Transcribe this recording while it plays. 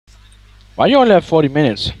Why do you only have 40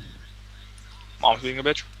 minutes? Mom's being a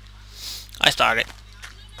bitch. I started.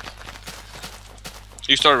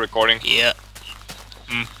 You started recording. Yeah.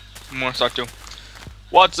 I'm gonna start too.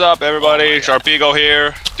 What's up, everybody? Oh Sharpego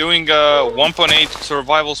here, doing a 1.8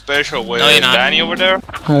 survival special with No, you're not. Danny over there.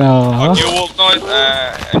 Hello. You Wolf Noise,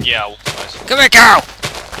 and yeah, Wolf Noise. Come here, cow!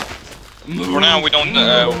 For now, we don't.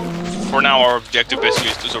 For now, our objective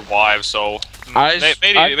basically is to survive. So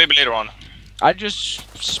maybe later on. I just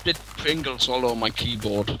spit Pringles all over my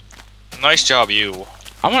keyboard. Nice job, you.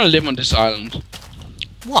 I want to live on this island.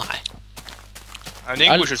 Why? I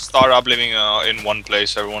think we should start up living in one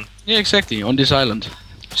place, everyone. Yeah, exactly. On this island.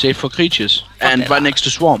 Safe for creatures. Fuck And that right island. next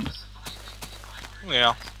to swamp.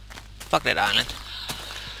 Yeah. Fuck that island.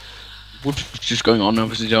 What's just going on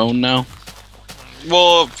with his own now?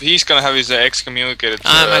 Well, he's gonna have his excommunicated.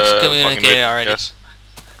 I'm excommunicated fucking bit, already. Yes.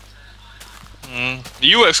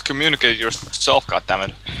 You excommunicated yourself,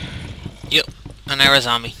 goddammit. Yep. And I was a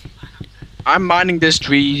zombie. I'm mining this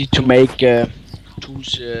tree to make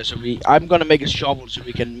tools. I'm gonna make a shovel so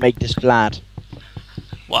we can make this flat.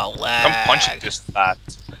 Well, I'm punching this flat.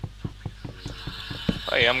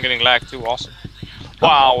 Hey, I'm getting lag too. Awesome.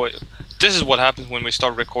 Wow. This is what happens when we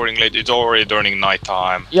start recording late. It's already during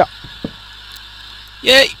nighttime.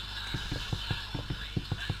 Yay!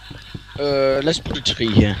 Let's put a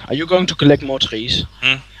tree here. Are you going to collect more trees?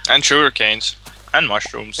 And sugar canes. And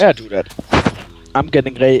mushrooms. Yeah, do that. I'm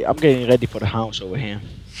getting ready for the house over here.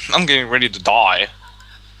 I'm getting ready to die.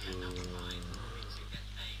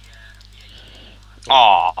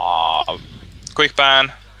 Ah, quick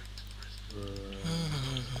ban.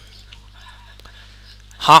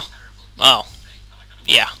 Huh? Oh.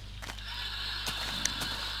 Yeah.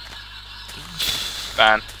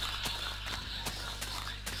 Ban.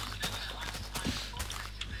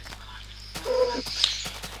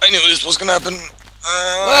 I knew this was gonna happen.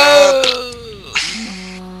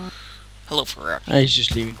 Hello, Ferrer. He's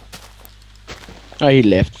just leaving. Oh, he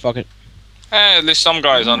left. Fuck it. At least some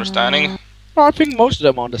guys understanding. No, I think most of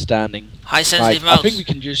them are understanding. High sensitive I mouse. think we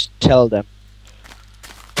can just tell them.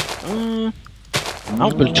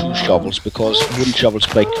 I'll build 2 shovels because wooden shovels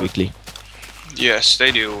break quickly. Yes,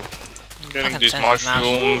 they do. I'm getting Fucking these sensitive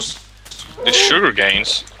mushrooms. These sugar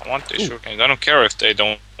canes. I want these sugar canes. I don't care if they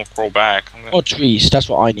don't grow back. I'm gonna... Or trees, that's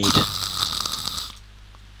what I need.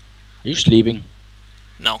 Are you sleeping?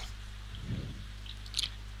 No.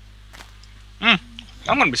 I'm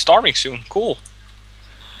gonna be starving soon. Cool.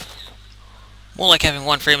 More like having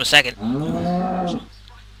 1 frame a second.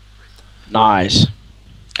 Nice.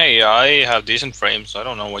 Hey, I have decent frames. I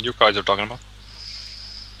don't know what you guys are talking about.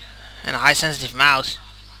 And a high sensitive mouse.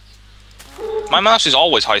 My mouse is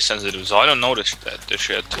always high sensitive, so I don't notice this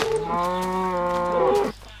shit.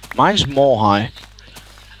 Mine's more high.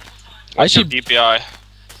 I What's your see DPI?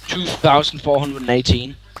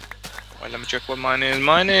 2,418. Wait, let me check what mine is.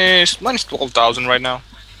 Mine is 12,000 right now.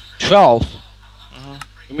 12?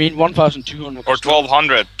 You mean 1,200? Or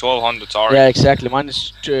 1,200. 1,200. Sorry. Yeah, exactly. Mine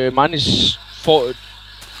is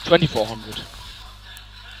 2,400.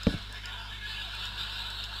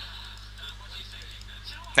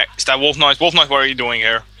 Hey, is that Wolf Noise? Wolf Noise, what are you doing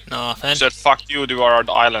here? No You offense. said fuck you to our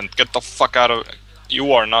island. Get the fuck out of...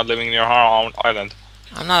 You are not living in your own island.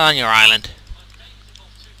 I'm not on your island.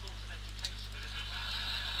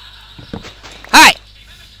 Hi!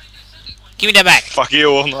 Give me that back. Fuck you,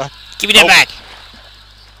 Wolf Noise. Give me that Nope. back.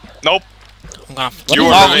 Nope. I'm gonna. You is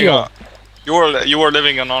are wrong living with you are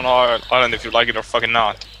living on our island if you like it or fucking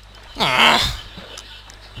not. Ah.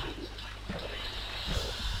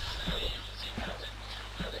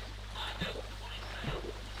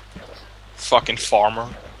 Fucking farmer.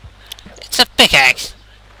 It's a pickaxe.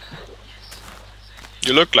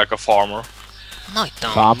 You look like a farmer. No, I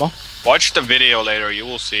don't. Farmer? Watch the video later, you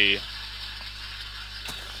will see.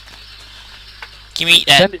 Give me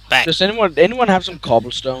that back. Does anyone have some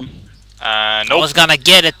cobblestone? I Nope. was gonna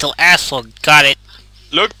get it till asshole got it.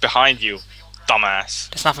 Look behind you, dumbass.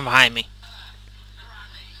 There's nothing behind me.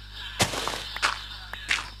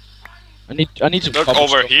 I need some Look cobblestone.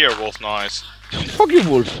 over here, Wolf Noise. Fuck you,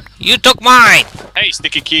 Wolf. You took mine. Hey,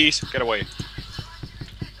 sticky keys, get away.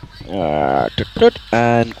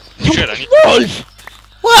 And Shit, I need... Wolf!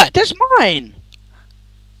 What? That's mine.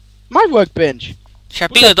 My workbench.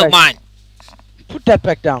 Sharpego that took back. mine. Put that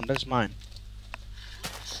back down. That's mine.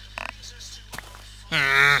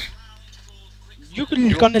 Mm.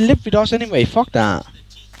 You're gonna live with us anyway. Fuck that.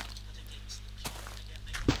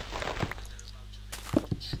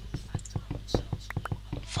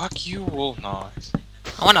 Fuck you, Wolf Noise.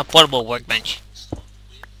 I want a portable workbench.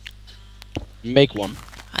 Make one.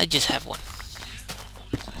 I just have one.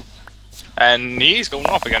 And he's going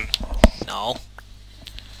off again. No.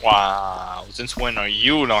 Wow. Since when are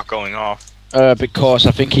you not going off? Because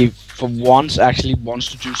I think he, for once, actually wants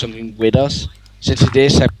to do something with us. Since it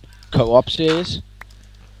is a co-op series.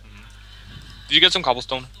 Did you get some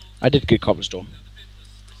cobblestone? I did get cobblestone.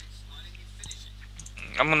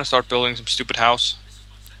 I'm gonna start building some stupid house.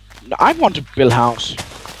 No, I want to build house.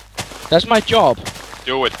 That's my job.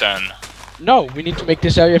 Do it then. No, we need to make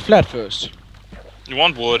this area flat first. You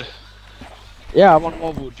want wood? Yeah, I want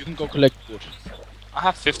more wood. You can go collect wood. I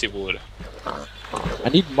have 50 wood. I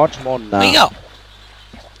need much more than that. There you go.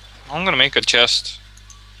 I'm gonna make a chest.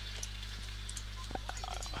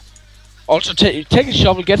 Also, take a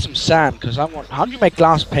shovel, get some sand, because I want... How do you make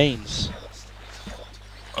glass panes?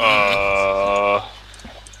 No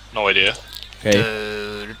idea.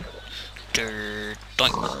 Okay.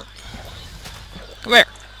 Doink. Come here.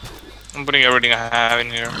 I'm putting everything I have in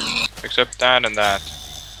here. Except that and that.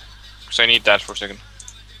 Because I need that for a second.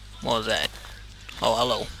 What was that? Oh,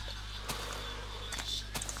 hello.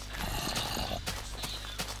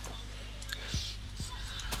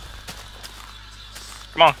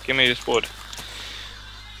 Come on, give me this wood.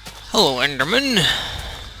 Hello, Enderman.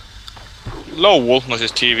 Hello,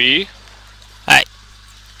 Wolfness's TV. Hey.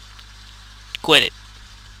 Quit it.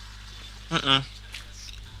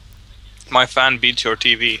 My fan beats your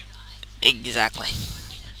TV. Exactly.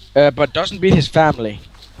 But doesn't beat his family.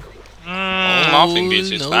 Nothing beats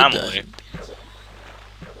his no, family.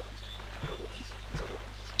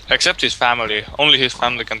 Except his family. Only his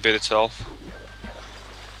family can beat itself.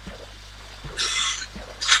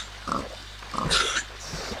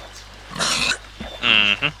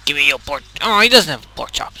 Give me your pork. Oh, he doesn't have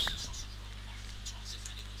pork chops.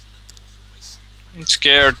 I'm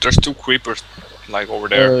scared. There's 2 creepers, like over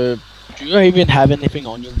there. Do you even have anything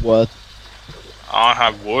on your worth? I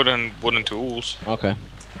have wood and wooden tools. Okay.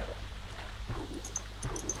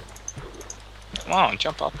 Come on,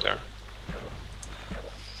 jump up there.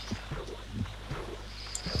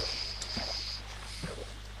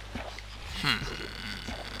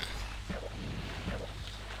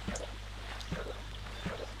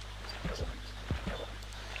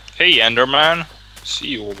 Hey, Enderman. See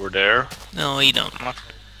you over there. No, you don't.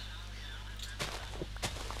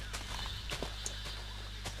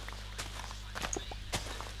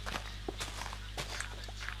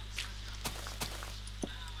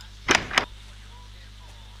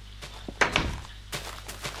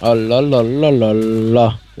 Oh la la la la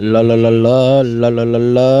la la la la la la la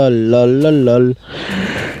la la la la.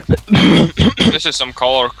 This is some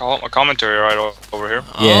commentary right over here.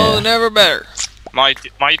 Oh, never better. My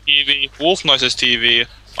TV, Wolf Noise's TV,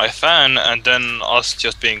 my fan, and then us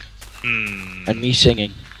just being And me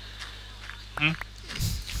singing.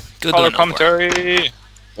 Good color doing, commentary.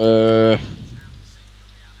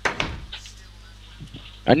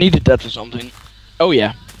 I needed that for something. Oh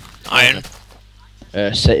yeah. Iron.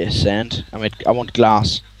 Sand. I want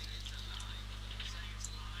glass.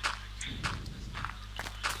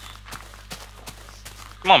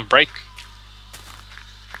 Come on, break.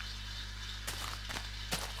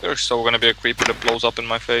 There's so gonna be a creeper that blows up in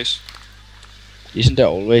my face. Isn't there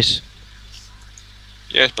always?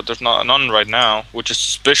 Yes, but there's none right now, which is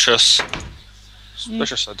suspicious.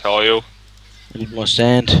 Suspicious, I tell you. I need more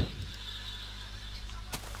sand.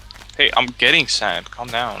 Hey, I'm getting sand. Calm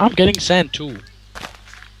down. I'm getting sand too.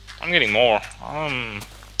 I'm getting more. I'm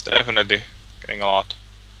definitely getting a lot.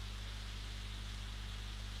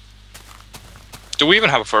 Do we even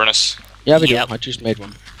have a furnace? Yeah, we Yep. do. I just made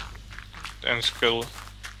one. That's cool.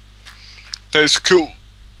 That's cool.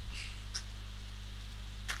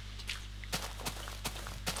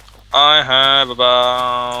 I have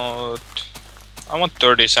about... I want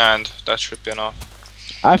 30 sand. That should be enough.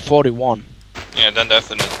 I have 41. Yeah, then it's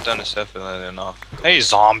definitely enough. Hey,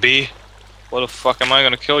 zombie! What the fuck am I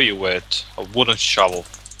gonna kill you with? A wooden shovel.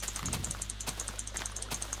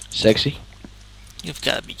 Sexy. You've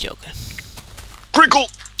got to be joking. Crinkle!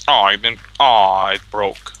 Oh, I didn't. Oh, it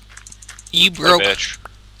broke. You broke. Bitch.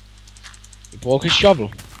 He broke his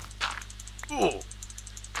shovel. Ooh.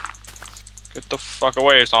 Get the fuck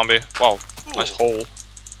away, zombie. Wow, nice hole.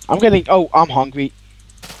 I'm getting. Oh, I'm hungry.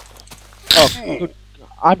 Oh, good.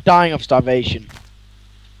 I'm dying of starvation.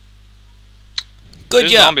 Good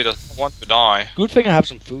This job. zombie doesn't want to die. Good thing I have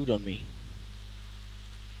some food on me.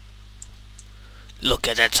 Look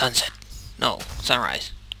at that sunset. No,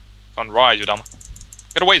 sunrise. Sunrise, you dumb.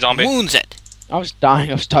 Get away, zombie. Moonset. I was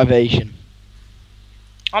dying of starvation.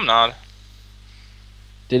 I'm not.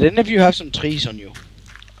 Did any of you have some trees on you?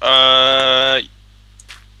 By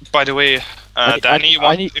the way, Danny,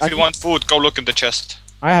 if you want food, go look in the chest.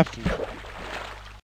 I have food.